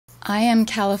I am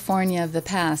California of the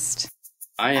past.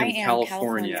 I am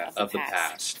California of the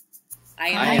past. I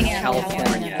am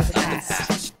California of the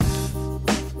past.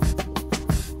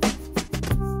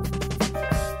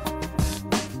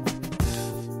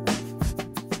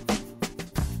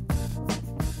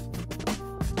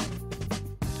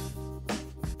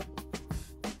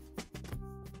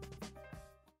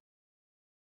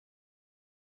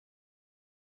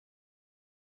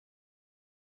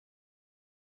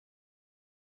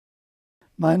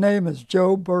 My name is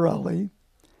Joe Borelli,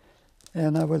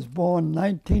 and I was born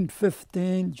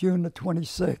 1915, June the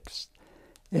 26th,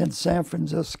 in San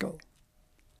Francisco.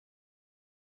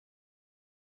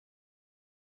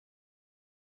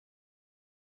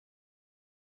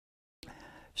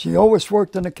 She always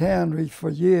worked in a cannery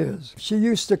for years. She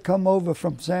used to come over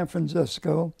from San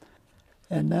Francisco,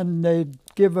 and then they'd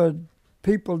give her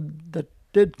people that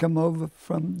did come over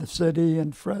from the city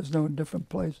and Fresno and different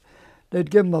places. They'd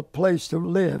give them a place to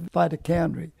live by the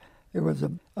cannery. It was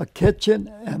a kitchen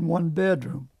and one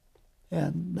bedroom,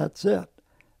 and that's it.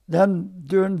 Then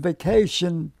during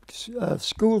vacation,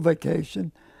 school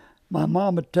vacation, my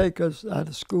mom would take us out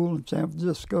of school in San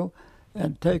Francisco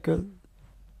and take her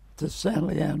to San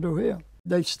Leandro here.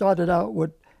 They started out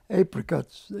with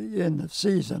apricots in the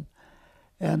season,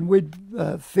 and we'd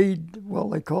feed, well,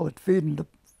 they call it feeding the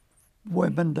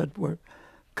women that were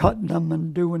cutting them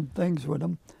and doing things with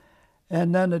them.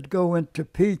 And then it'd go into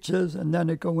peaches, and then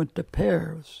it'd go into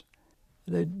pears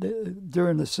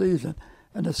during the season.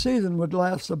 And the season would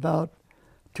last about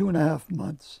 2.5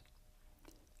 months.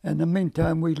 In the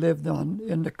meantime, we lived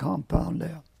in the compound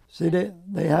there. See,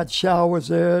 they had showers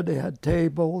there, they had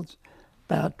tables,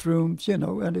 bathrooms, you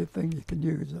know, anything you could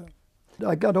use there.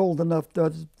 I got old enough that I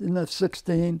was in the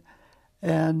 16,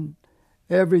 and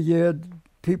every year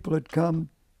people would come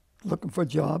looking for a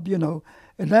job, you know.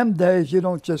 In them days, you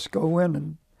don't just go in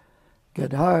and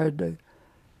get hired.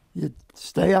 You'd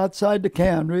stay outside the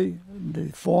cannery.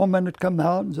 The foreman would come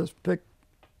out and just pick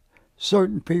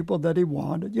certain people that he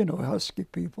wanted, you know, husky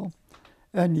people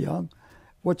and young,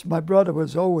 which my brother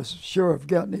was always sure of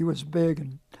getting. He was big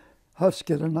and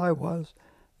huskier than I was.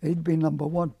 He'd be number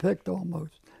one picked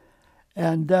almost.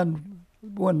 And then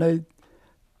when they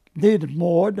needed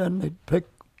more, then they'd pick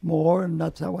more, and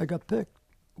that's how I got picked.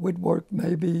 We'd work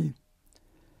maybe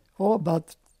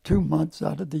about 2 months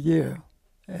out of the year.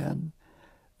 And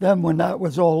then when that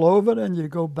was all over, then you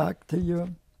go back to your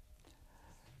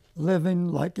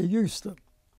living like you used to.